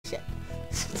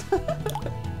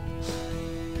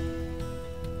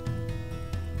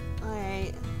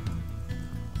Alright.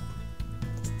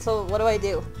 So what do I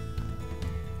do?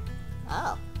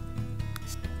 Oh.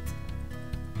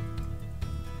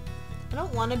 I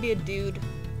don't want to be a dude.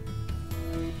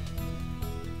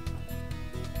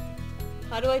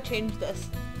 How do I change this?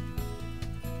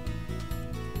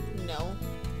 No.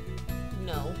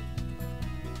 No.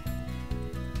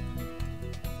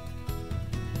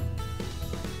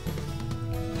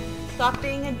 Stop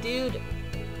being a dude.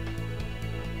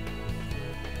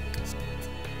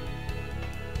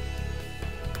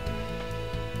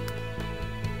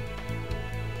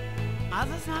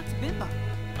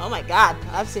 Oh my god,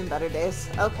 I've seen better days.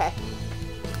 Okay.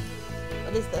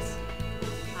 What is this?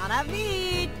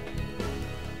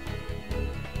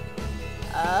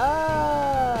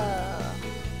 Oh.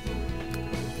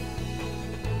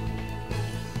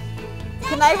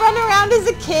 Can I run around as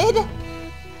a kid?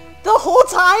 The whole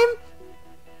time?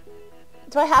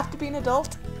 Do I have to be an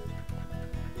adult?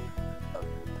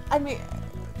 I mean...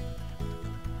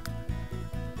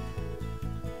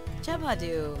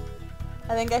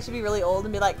 I think I should be really old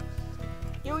and be like,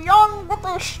 you young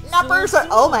whippersnappers!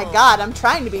 Oh my god, I'm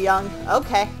trying to be young.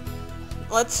 Okay.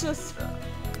 Let's just...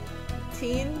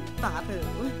 Teen? Babu.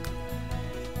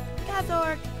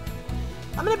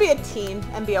 I'm gonna be a teen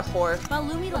and be a whore.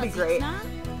 That'll be great.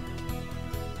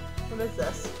 What is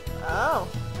this? Oh.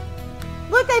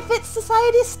 Look, I fit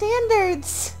society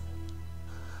standards!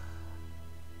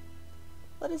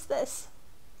 What is this?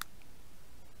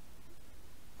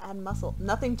 Add muscle.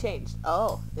 Nothing changed.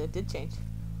 Oh, it did change.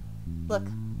 Look.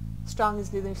 Strong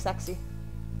is new sexy.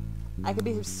 I could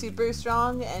be super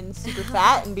strong and super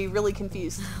fat and be really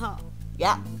confused.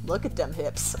 Yeah, look at them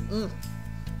hips. I'm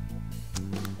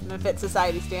gonna fit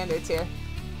society standards here.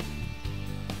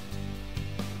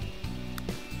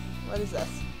 What is this?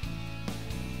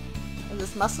 Is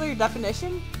this muscular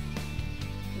definition?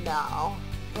 No.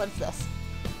 What is this?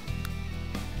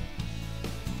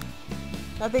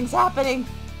 Nothing's happening.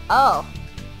 Oh.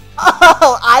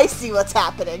 Oh, I see what's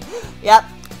happening. Yep.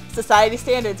 Society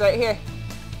standards right here.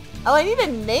 Oh, I need a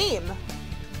name.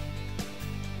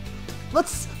 What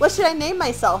should I name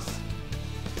myself?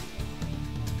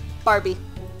 Barbie.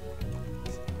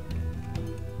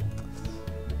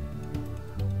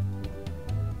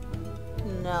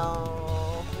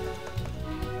 No.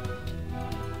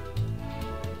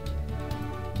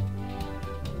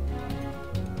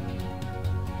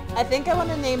 I think I want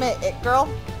to name it It Girl,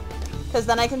 because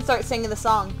then I can start singing the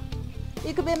song.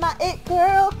 You could be my It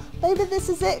Girl, baby, this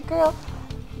is It Girl.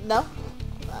 No?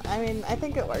 I mean, I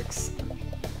think it works.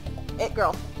 It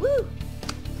Girl. Woo!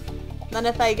 Then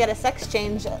if I get a sex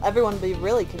change, everyone will be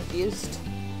really confused.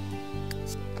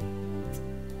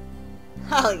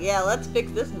 Oh yeah, let's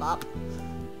fix this mop.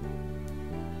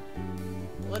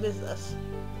 What is this?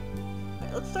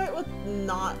 Right, let's start with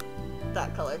not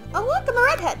that color. Oh look, I'm a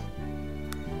redhead!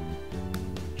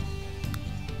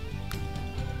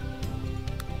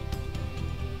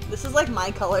 This is like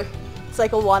my color. It's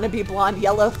like a wannabe blonde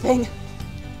yellow thing.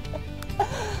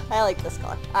 I like this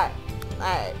color. Alright.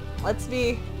 Alright. Let's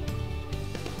be...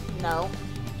 No.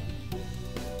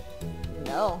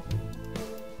 No.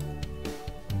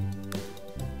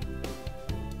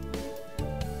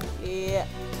 Yeah.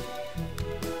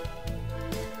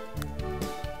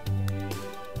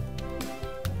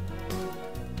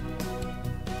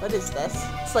 What is this?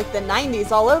 It's like the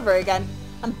 90s all over again.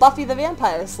 I'm Buffy the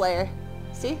Vampire Slayer.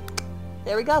 See?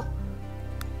 There we go.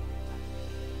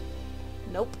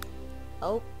 Nope.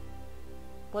 Oh.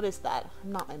 What is that?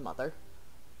 I'm not my mother.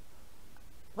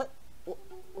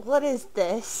 What is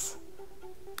this?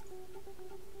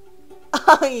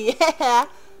 Oh yeah!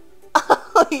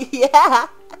 Oh yeah!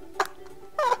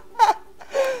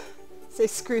 Say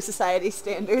screw society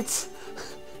standards.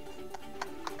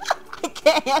 I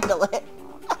can't handle it.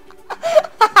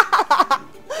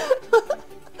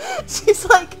 She's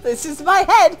like, this is my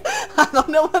head. I don't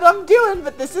know what I'm doing,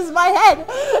 but this is my head.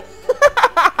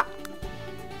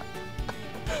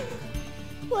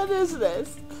 What is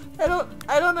this? I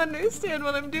don't understand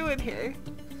what I'm doing here.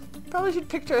 Probably should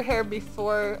pick her hair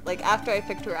before, like after I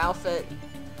picked her outfit.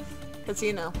 Cause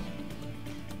you know,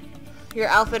 your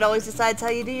outfit always decides how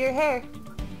you do your hair.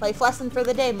 Life lesson for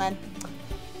the day, man.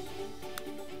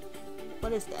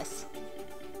 What is this?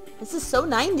 This is so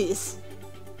 90s.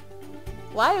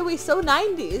 Why are we so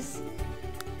 90s?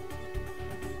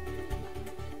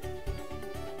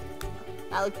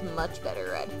 That looked much better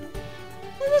red.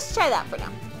 Let's just try that for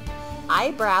now.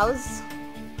 Eyebrows.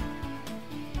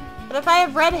 But if I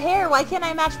have red hair, why can't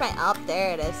I match my... Oh,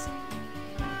 there it is.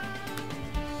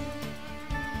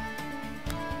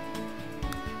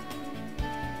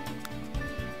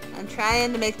 I'm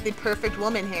trying to make the perfect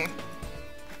woman here.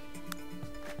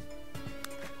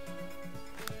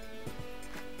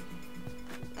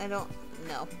 I don't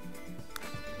know.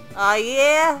 Oh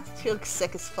yeah! She looks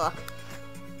sick as fuck.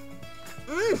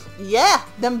 Yeah!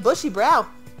 Them bushy brow.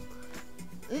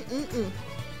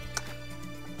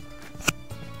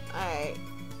 Alright.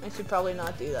 I should probably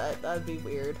not do that. That would be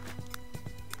weird.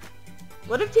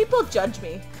 What if people judge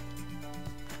me?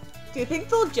 Do you think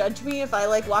they'll judge me if I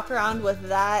like walk around with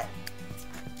that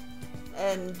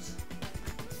and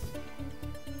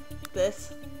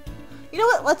this? You know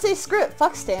what? Let's say screw it.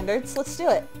 Fuck standards. Let's do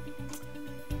it.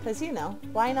 Because, you know,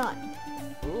 why not?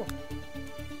 Ooh.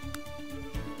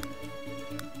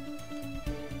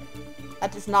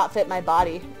 That does not fit my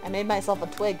body. I made myself a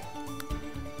twig.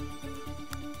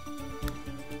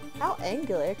 How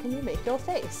angular can you make your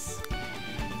face?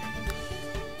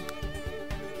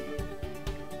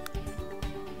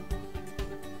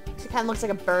 She kind of looks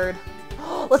like a bird.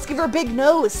 Let's give her a big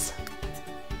nose!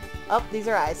 Oh, these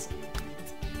are eyes.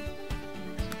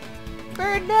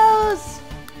 Bird nose!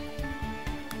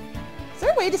 Is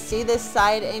there a way to see this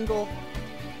side angle?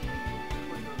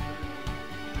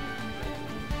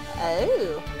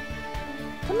 Oh.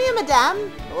 Come here, madame.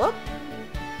 Whoop.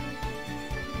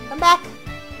 Come back.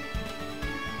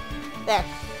 There.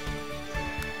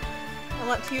 I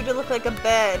want you to look like a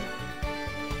bed.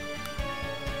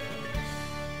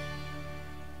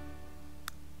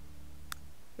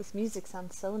 This music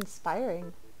sounds so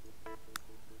inspiring.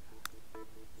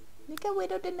 Look how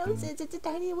little the nose is. It's a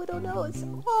tiny little nose.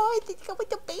 Oh, it's got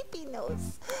like a baby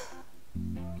nose.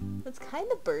 It's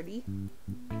kind of birdie.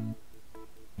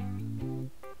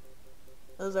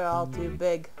 Those are all too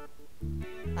big.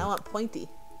 I want pointy.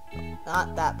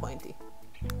 Not that pointy.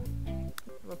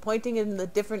 We're pointing in the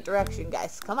different direction,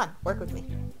 guys. Come on, work with me.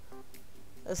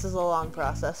 This is a long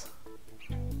process.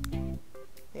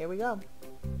 Here we go.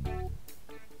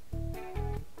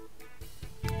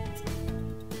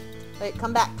 Wait,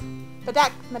 come back.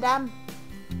 Back, madame.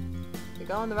 You're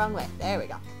going the wrong way. There we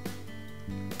go.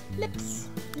 Lips.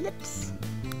 Lips.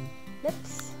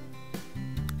 Lips.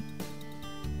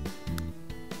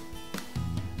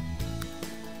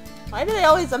 Why do they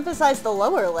always emphasize the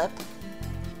lower lip?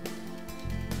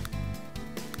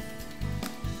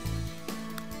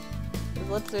 His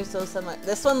lips are so similar.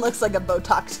 This one looks like a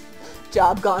Botox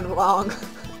job gone wrong.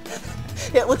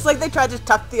 It looks like they tried to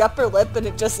tuck the upper lip and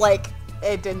it just like,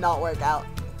 it did not work out.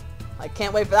 I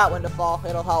can't wait for that one to fall.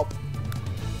 It'll help.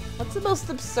 What's the most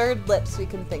absurd lips we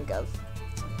can think of?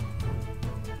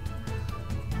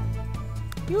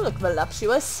 You look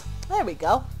voluptuous. There we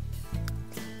go.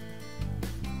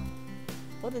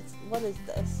 What is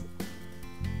this?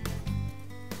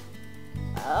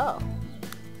 Oh.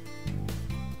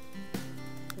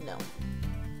 No.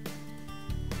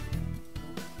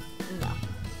 No.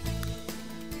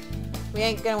 We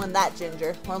ain't going that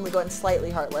ginger. We're only going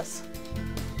slightly heartless.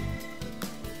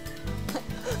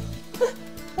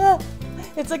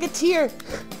 It's like a tear.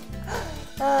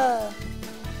 Oh,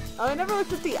 I never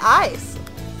looked at the eyes.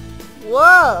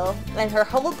 Whoa! And her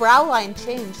whole brow line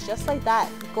changed just like that.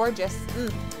 Gorgeous.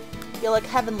 You look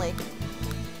heavenly.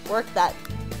 Work that.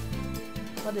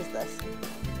 What is this?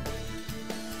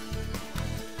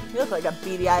 You look like a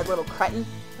beady-eyed little cretin.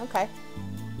 Okay.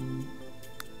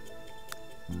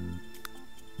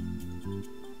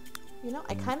 You know,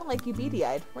 I kind of like you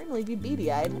beady-eyed. We're gonna leave you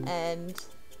beady-eyed and...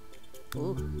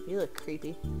 Ooh, you look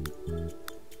creepy.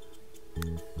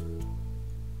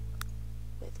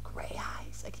 With gray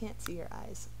eyes. I can't see your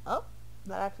eyes. Oh,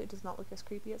 that actually does not look as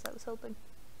creepy as I was hoping.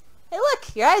 Hey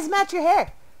look! Your eyes match your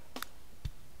hair!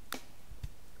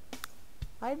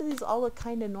 Why do these all look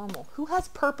kind of normal? Who has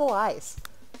purple eyes?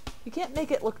 You can't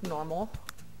make it look normal.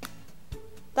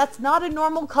 That's not a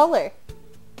normal color.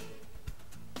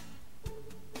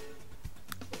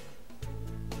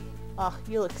 Oh,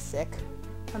 you look sick.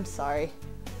 I'm sorry.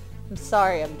 I'm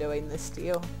sorry I'm doing this to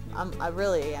you. I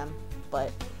really am.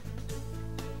 But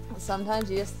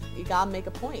sometimes you gotta make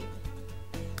a point.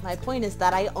 My point is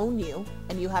that I own you,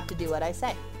 and you have to do what I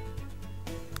say.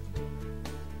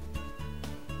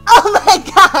 Oh my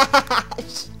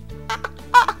gosh!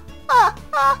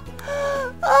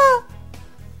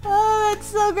 Oh, that's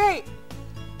so great!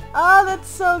 Oh, that's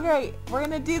so great! We're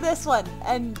gonna do this one,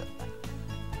 and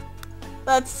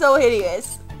that's so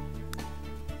hideous.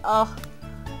 Oh,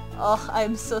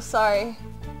 I'm so sorry.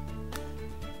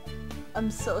 I'm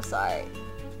so sorry.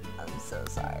 I'm so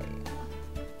sorry.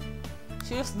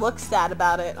 She just looks sad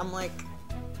about it. I'm like,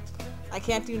 I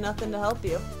can't do nothing to help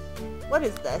you. What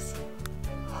is this?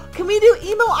 Can we do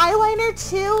emo eyeliner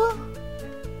too?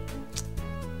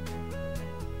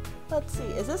 Let's see.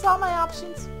 Is this all my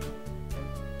options?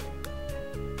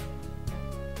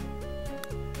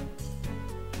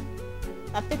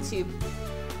 That fits you.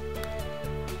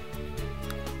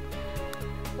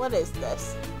 What is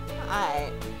this?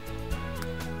 Alright.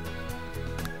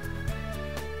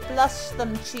 Flush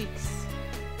them cheeks.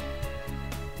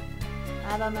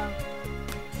 I don't know.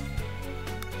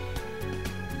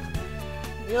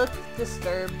 You look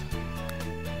disturbed.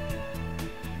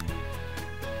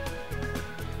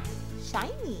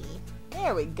 Shiny.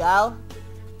 There we go.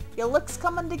 Your looks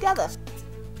coming together.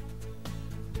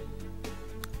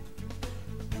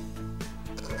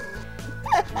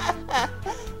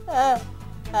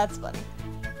 That's funny.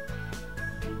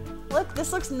 Look,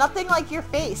 this looks nothing like your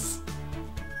face.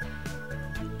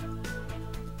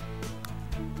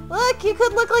 Look, you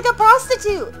could look like a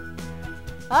prostitute.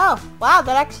 Oh, wow,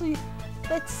 that actually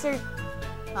fits her.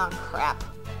 Oh, crap.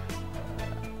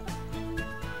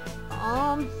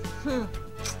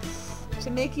 To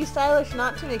make you stylish,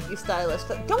 not to make you stylish.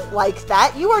 Don't like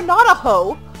that. You are not a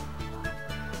hoe.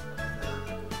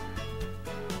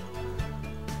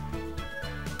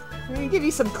 I'm gonna give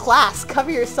you some class.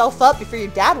 Cover yourself up before your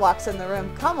dad walks in the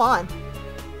room. Come on.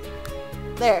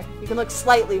 There, you can look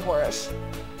slightly whorish.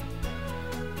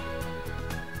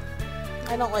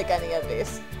 I don't like any of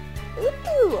these.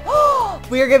 Ooh!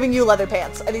 We are giving you leather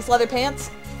pants. Are these leather pants?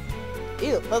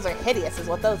 Ew, those are hideous is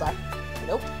what those are.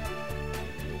 Nope.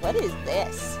 What is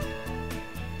this?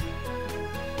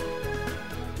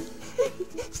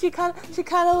 She kind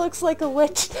of looks like a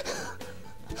witch.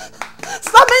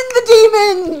 Summon the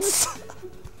demons!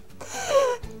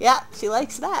 Yeah, she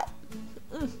likes that.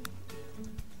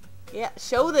 Yeah,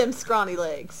 show them scrawny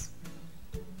legs.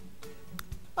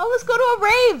 Oh, let's go to a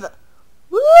rave!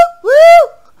 Woo! Woo!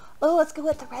 Oh, let's go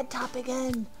with the red top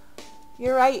again.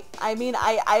 You're right. I mean,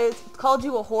 I called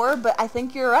you a whore, but I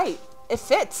think you're right. It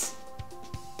fits.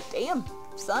 Damn,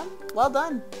 son. Well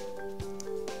done.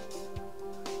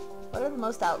 What are the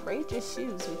most outrageous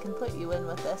shoes we can put you in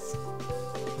with this?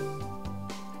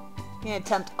 I'm gonna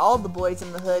tempt all the boys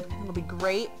in the hood. It'll be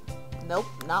great. Nope,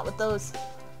 not with those.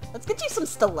 Let's get you some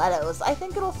stilettos. I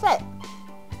think it'll fit.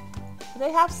 Do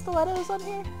they have stilettos on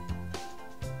here?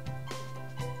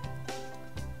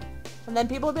 And then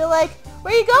people will be like,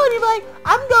 where you going? You'll be like,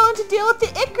 I'm going to deal with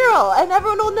the it girl. And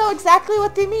everyone will know exactly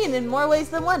what they mean in more ways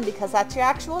than one because that's your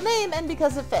actual name and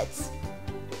because it fits.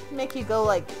 Make you go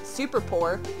like super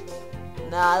poor.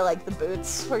 Nah, I like the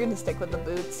boots. We're gonna stick with the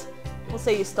boots. We'll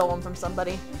say you stole them from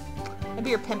somebody. Maybe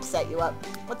your pimp set you up.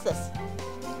 What's this?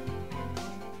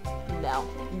 No,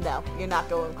 no, you're not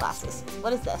going to classes.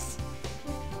 What is this?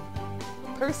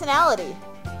 Personality.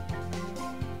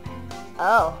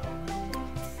 Oh.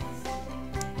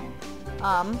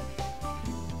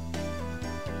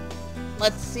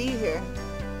 Let's see here.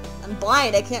 I'm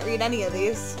blind, I can't read any of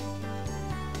these.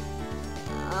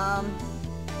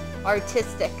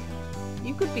 Artistic.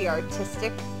 You could be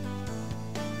artistic.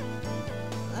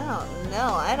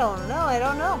 I don't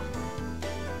know.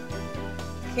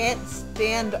 Can't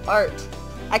stand art.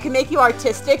 I can make you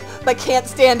artistic, but can't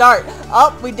stand art.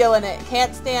 Oh, we doing it.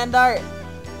 Can't stand art.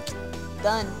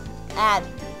 Done. Add.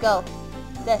 Go.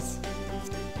 This.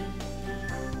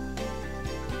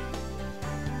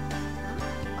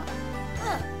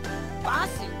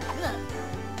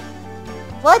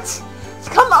 What?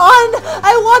 Come on!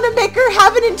 I want to make her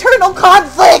have an internal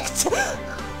conflict!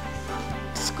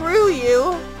 Screw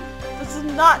you. This is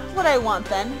not what I want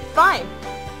then. Fine.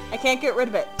 I can't get rid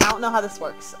of it. I don't know how this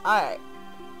works. Alright.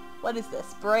 What is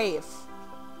this? Brave.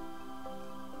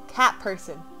 Cat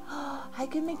person. I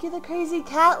could make you the crazy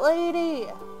cat lady.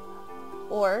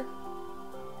 Or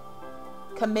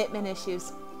commitment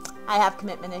issues. I have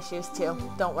commitment issues too.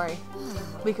 Don't worry.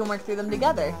 We can work through them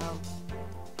together.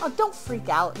 Oh, don't freak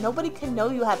out. Nobody can know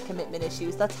you have commitment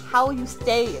issues. That's how you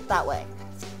stay that way.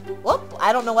 Whoop.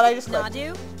 I don't know what I just clicked.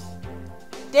 Nadu?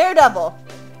 Daredevil.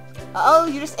 Uh-oh,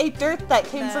 you just ate dirt that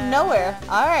came from nowhere.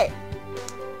 Alright.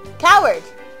 Coward.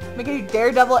 Making you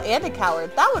Daredevil and a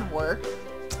coward. That would work.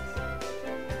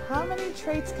 How many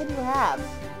traits can you have?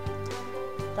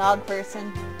 Dog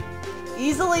person.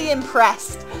 Easily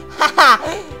impressed.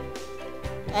 Haha.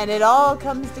 And it all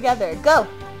comes together. Go.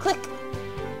 Click.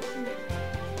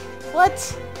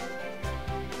 What?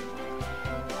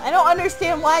 I don't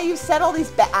understand why you said all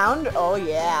these bound. Oh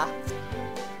yeah.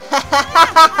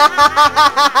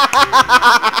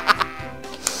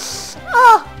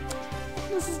 Oh,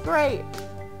 this is great.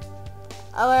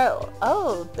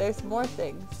 Oh, there's more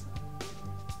things.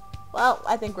 Well,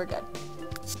 I think we're good.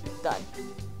 Done.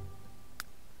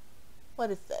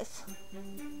 What is this?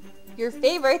 Your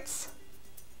favorites.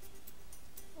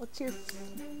 What's your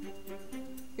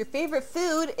Your favorite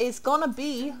food is gonna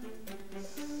be...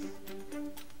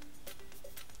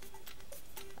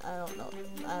 I don't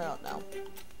know.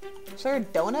 Is there a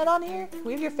donut on here? Can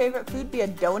we have your favorite food be a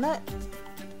donut?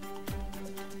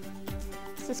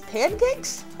 Is this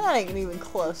pancakes? That ain't even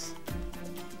close.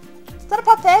 Is that a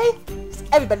parfait?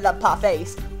 Everybody loves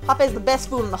parfaits. Parfait's the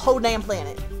best food on the whole damn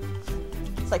planet.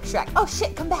 It's like Shrek. Oh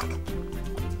shit, come back.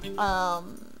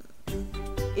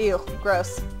 Ew,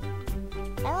 gross.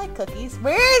 I like cookies.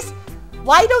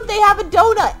 Why don't they have a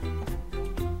donut?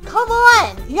 Come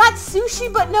on! You got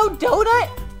sushi but no donut?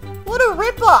 What a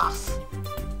ripoff!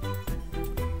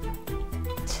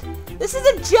 This is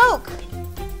a joke!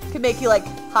 Could make you like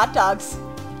hot dogs.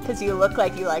 Because you look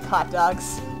like you like hot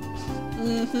dogs.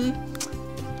 Mm-hmm.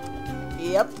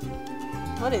 Yep.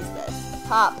 What is this?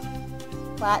 Pop.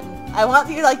 Latin. I want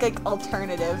you like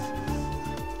alternative.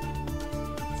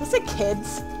 Is this a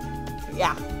kids?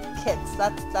 Yeah, kids.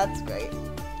 That's great.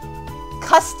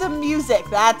 Custom music.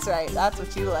 That's right. That's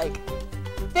what you like.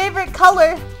 Favorite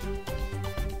color?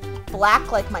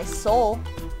 Black like my soul.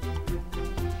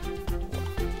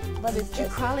 What is this?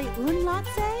 Jukrali un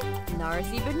latte?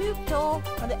 Narzi benukto.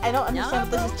 I don't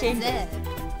understand what this is changing.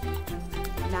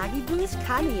 Nagi boost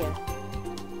kania.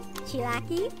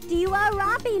 Chilaki diwa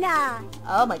rapina.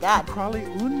 Oh my god. Jukrali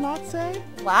un latte?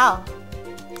 Wow.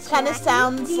 This kind of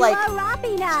sounds like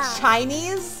rapina.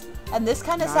 Chinese, and this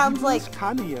kind of sounds like,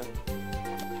 Kania.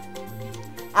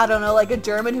 I don't know, like a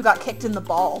German who got kicked in the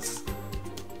balls.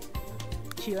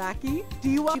 Chilaki, do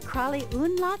you want Jukrali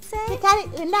un latte?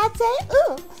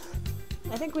 Ooh.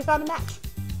 I think we found a match.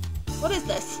 What is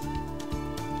this?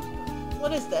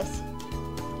 What is this?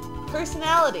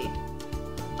 Personality.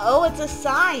 Oh, it's a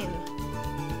sign.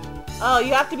 Oh,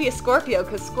 you have to be a Scorpio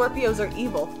because Scorpios are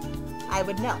evil. I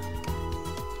would know.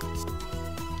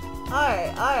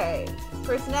 Alright.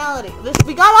 Personality.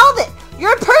 We got all of it.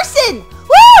 You're a person.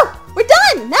 Woo! We're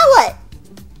done. Now what?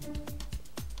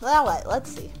 Now what?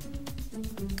 Let's see.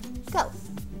 Let's go.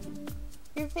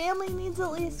 Your family needs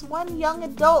at least one young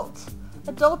adult.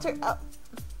 Adult or...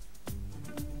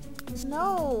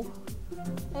 No.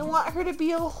 I want her to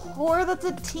be a whore that's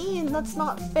a teen. That's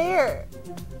not fair.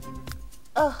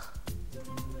 Ugh.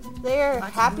 They're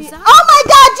happy. Oh my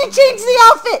god, you changed the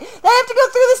outfit! I have to go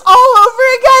through this all over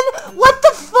again? What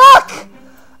the fuck?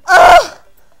 Ugh.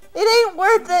 It ain't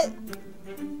worth it.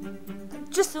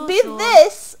 Just be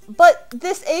this, but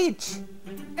this age.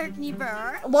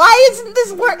 Why isn't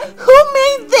this work? Who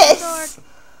made this?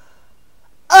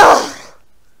 Ugh.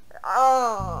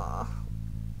 Oh.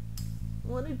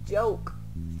 What a joke.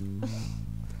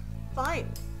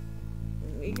 Fine.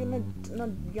 Even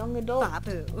a young adult.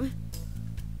 Babu.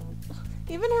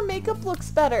 Even her makeup looks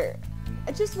better.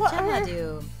 I just want her...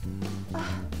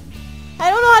 I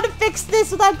don't know how to fix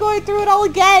this without going through it all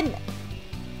again.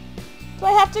 Do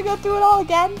I have to go through it all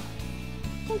again?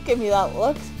 Don't give me that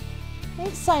look. I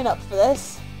didn't sign up for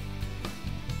this.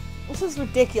 This is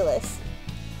ridiculous.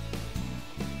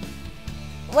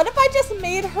 What if I just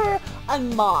made her a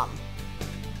mom?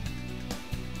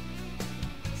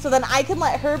 So then I can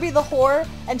let her be the whore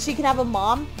and she can have a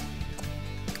mom?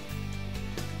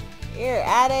 Here,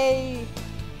 add a...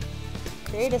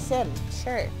 Create a sim.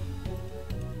 Sure.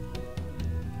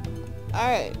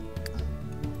 Alright.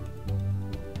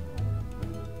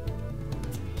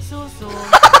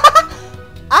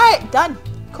 Alright, done.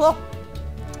 Cool.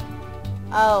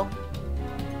 Oh.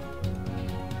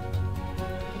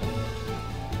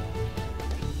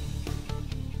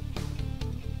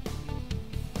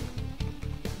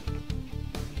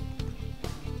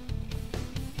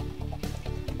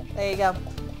 There you go.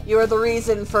 You are the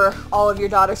reason for all of your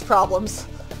daughter's problems.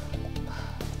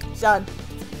 Done.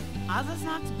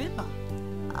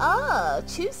 Ah,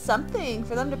 choose something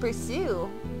for them to pursue.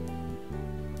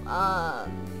 I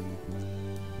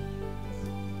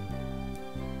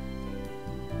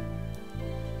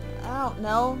don't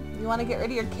know. You want to get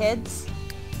rid of your kids?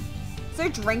 Is there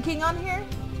drinking on here?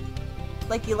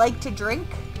 Like you like to drink?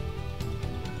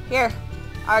 Here.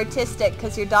 Artistic,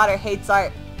 because your daughter hates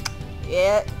art.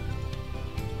 Yeah.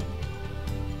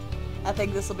 I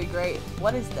think this will be great.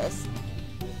 What is this?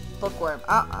 Bookworm.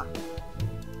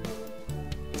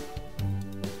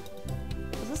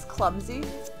 Is this clumsy?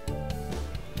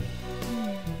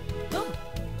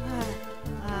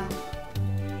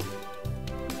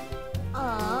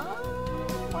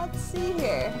 Let's see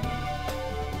here.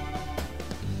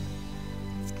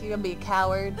 It's gonna be a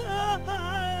coward.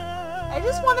 I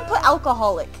just want to put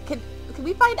alcoholic. Can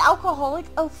we find alcoholic?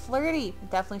 Oh, flirty.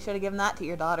 Definitely should have given that to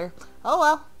your daughter. Oh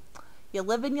well. You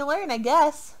live and you learn, I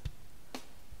guess.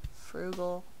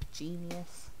 Frugal.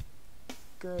 Genius.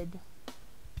 Good.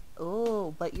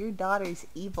 Oh, but your daughter's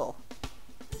evil.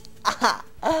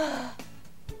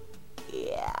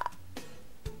 Yeah.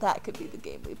 That could be the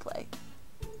game we play.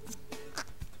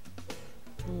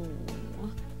 You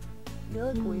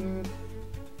look weird.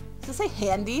 Does it say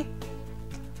handy?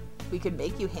 We could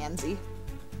make you handsy.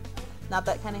 Not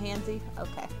that kind of handsy?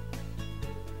 Okay.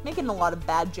 Making a lot of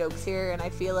bad jokes here, and I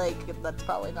feel like that's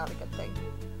probably not a good thing.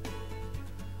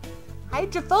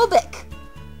 Hydrophobic!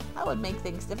 That would make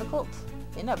things difficult.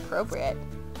 Inappropriate.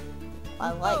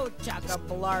 I like. Oh, Chaka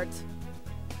Blart.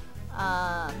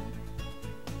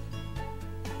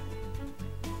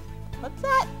 What's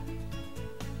that?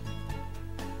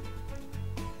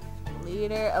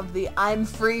 Leader of the I'm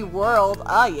Free world.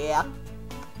 Oh yeah.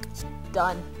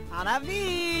 Done.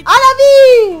 Anavid!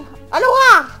 Anavi!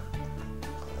 Aloha!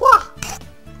 Wah!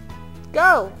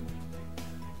 Go!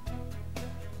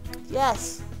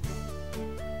 Yes.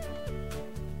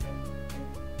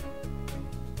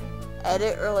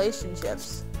 Edit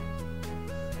relationships.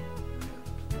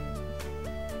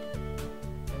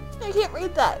 I can't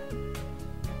read that.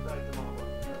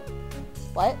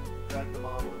 What?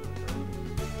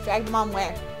 Drag the mom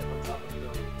where?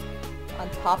 On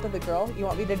top of the girl? You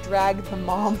want me to drag the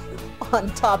mom on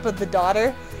top of the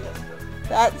daughter?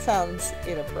 That sounds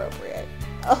inappropriate.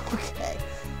 Okay.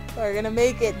 We're gonna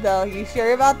make it though. You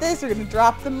sure about this? We're gonna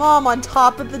drop the mom on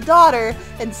top of the daughter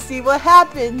and see what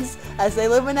happens as they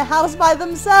live in a house by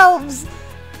themselves.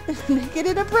 Make it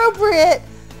inappropriate.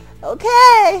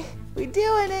 Okay. We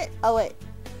doing it. Oh wait.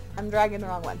 I'm dragging the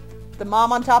wrong one. The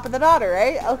mom on top of the daughter,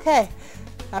 right? Okay.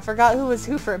 I forgot who was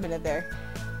who for a minute there.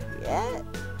 Yeah.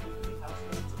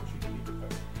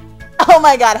 Oh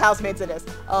my god, housemates it is.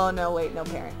 Oh no, wait, no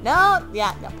parent. No,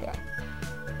 yeah, no parent.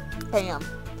 Bam.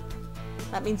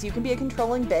 That means you can be a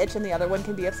controlling bitch and the other one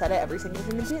can be upset at every single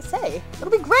thing you say. It'll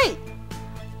be great.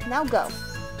 Now go.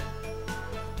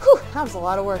 Whew, that was a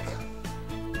lot of work.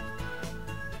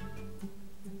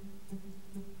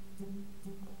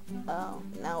 Oh,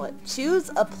 now what? Choose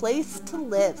a place to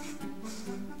live.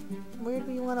 Where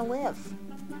do you want to live?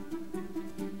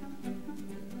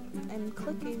 I'm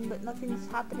clicking, but nothing's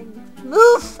happening.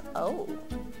 Move! Oh.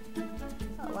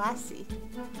 Oh, lassie.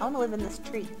 I want to live in this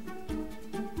tree.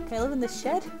 Can I live in this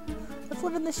shed? Let's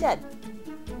live in the shed.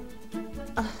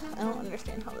 I don't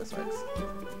understand how this works.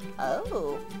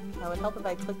 Oh. That would help if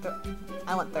I clicked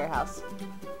I want their house.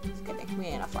 Just kidding. We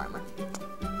ain't a farmer.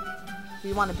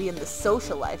 We want to be in the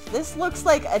social life. This looks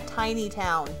like a tiny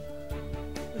town.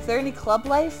 Is there any club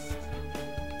life?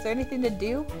 Is there anything to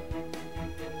do?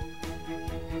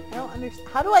 I don't understand.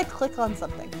 How do I click on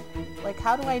something? Like,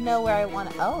 how do I know where I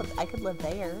want to... Oh, I could live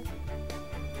there.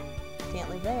 Can't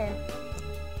live there.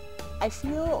 I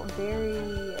feel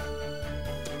very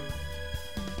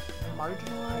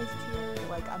marginalized here.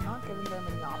 Like, I'm not giving them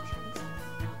any options.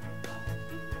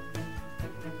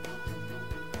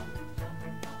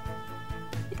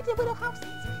 Look at the widow house.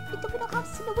 Look at the widow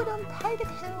house in the widow part of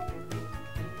town.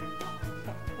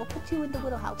 Okay, we'll put you in the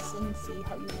widow house and see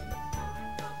how you live.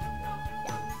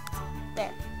 Yeah,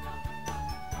 there.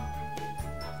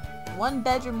 One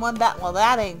bedroom, one bath. Well,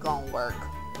 that ain't gonna work.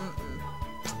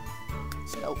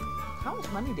 Nope. How much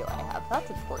money do I have? That's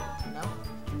important to know.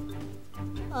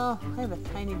 Oh, I have a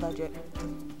tiny budget.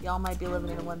 Y'all might be living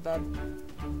in a one bed.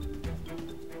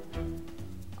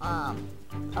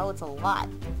 Oh, it's a lot.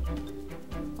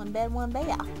 One bed, one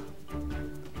bath.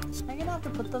 Am I gonna have to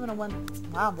put them in a one...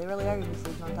 Wow, they really are gonna be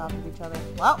sleeping on top of each other.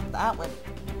 Well, that went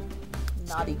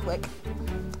naughty quick.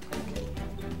 Okay.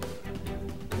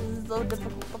 This is so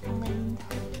difficult to find.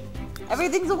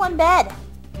 Everything's a one bed!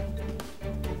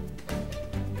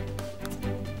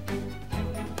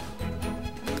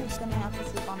 I'm just gonna have to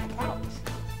sleep on the couch.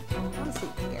 I wanna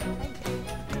sleep here, right here.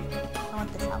 I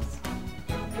want this house.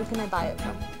 Who can I buy it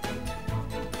from?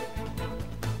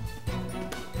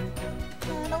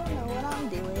 I don't know what I'm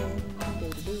doing.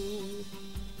 Do-do-do.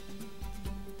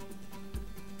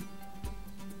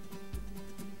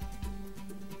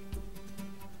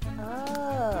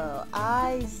 Oh,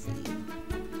 I see.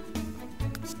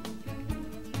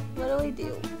 What do I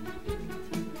do?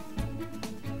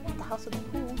 The house with the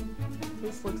pool.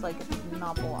 This looks like it's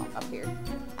not belong up here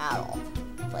at all.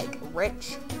 Like,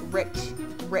 rich, rich,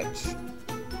 rich.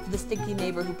 The stinky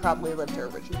neighbor who probably lived here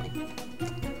originally.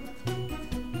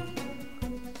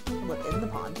 Live in the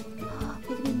pond.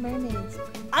 We can be mermaids.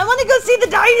 I want to go see the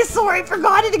dinosaur! I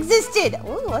forgot it existed!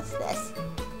 Ooh, what's this?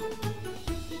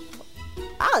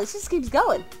 Wow, this just keeps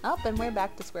going. Oh, and we're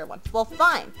back to square one. Well,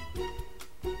 fine.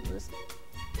 Just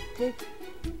take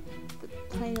the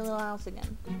tiny little house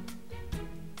again.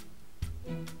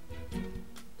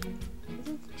 This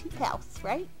is a cheap house,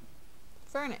 right?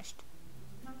 Furnished.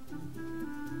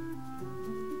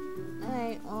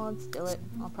 Let's do it.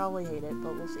 I'll probably hate it,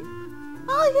 but we'll see.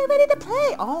 Oh, you're ready to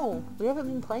play! Oh, we haven't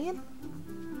been playing?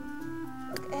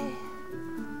 Okay.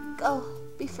 Go.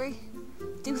 Be free.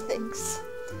 Do things.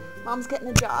 Mom's getting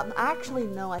a job. Actually,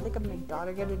 no. I think I'm making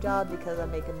daughter get a job because I'm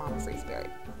making mom a free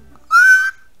spirit.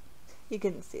 You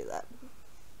couldn't see that.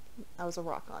 That was a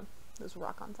rock on. That was a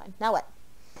rock on sign. Now what?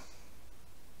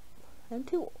 I'm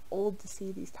too old to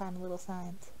see these tiny little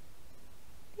signs.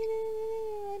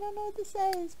 I don't know what this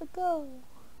says, but go.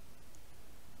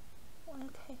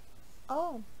 Okay.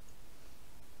 Oh.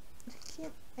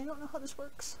 I don't know how this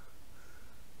works.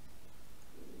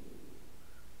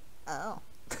 Oh.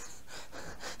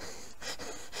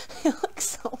 It looks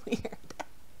so weird.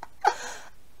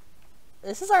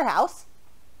 This is our house?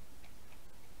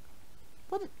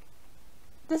 What?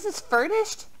 This is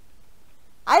furnished?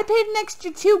 I paid an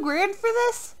extra $2 for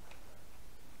this?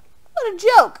 What a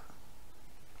joke!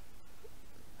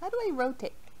 How do I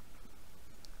rotate?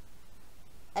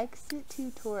 Exit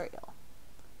tutorial.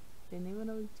 Didn't even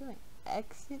know what I was doing.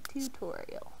 Exit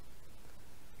tutorial.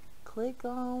 Click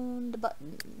on the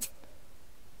button.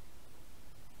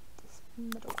 This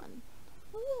middle one.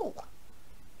 Ooh!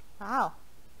 Wow.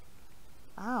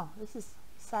 Wow, this is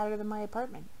sadder than my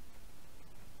apartment.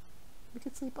 We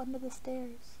could sleep under the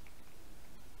stairs.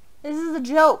 This is a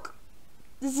joke.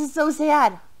 This is so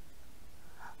sad.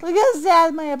 Look how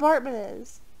sad my apartment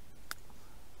is.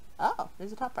 Oh,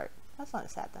 there's the top part. That's not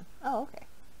as sad then. Oh, okay.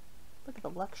 Look at the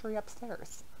luxury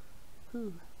upstairs.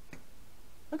 Ooh.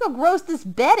 Look how gross this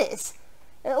bed is.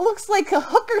 It looks like a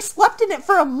hooker slept in it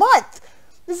for a month.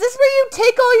 Is this where you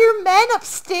take all your men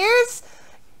upstairs?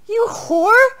 You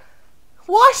whore?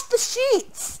 Wash the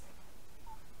sheets.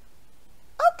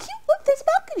 Oh, cute. Look, there's a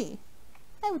balcony.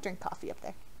 I would drink coffee up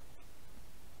there.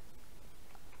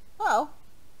 Oh.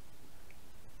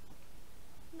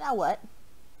 Now what?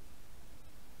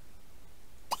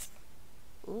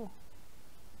 Ooh.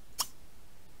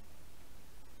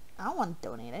 I don't want to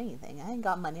donate anything. I ain't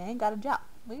got money. I ain't got a job.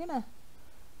 We're gonna...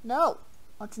 No.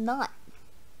 Let's not.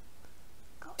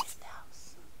 Go to the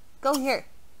house. Go here.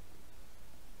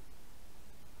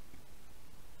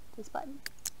 This button.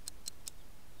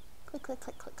 Click, click,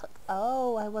 click, click, click.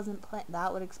 Oh, I wasn't playing.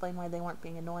 That would explain why they weren't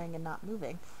being annoying and not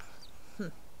moving.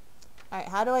 Alright,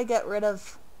 how do I get rid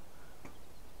of...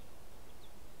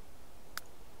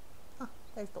 Oh,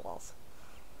 there's the walls.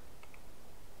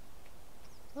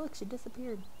 Look, she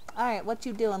disappeared. Alright, what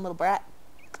you doing, little brat?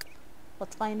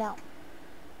 Let's find out.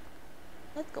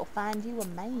 Let's go find you a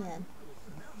man.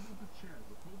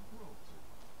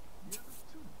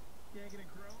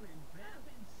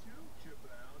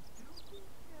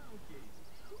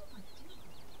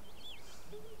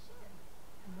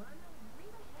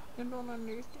 You don't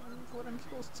understand what I'm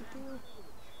supposed to do.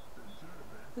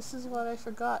 This is what I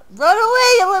forgot. Run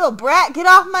away, you little brat! Get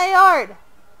off my yard!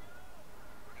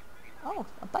 Oh,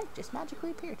 a bike just magically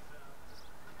appeared.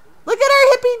 Look at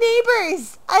our hippie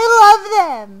neighbors! I love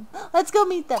them! Let's go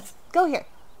meet them. Go here.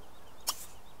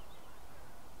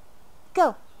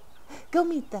 Go. Go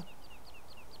meet them.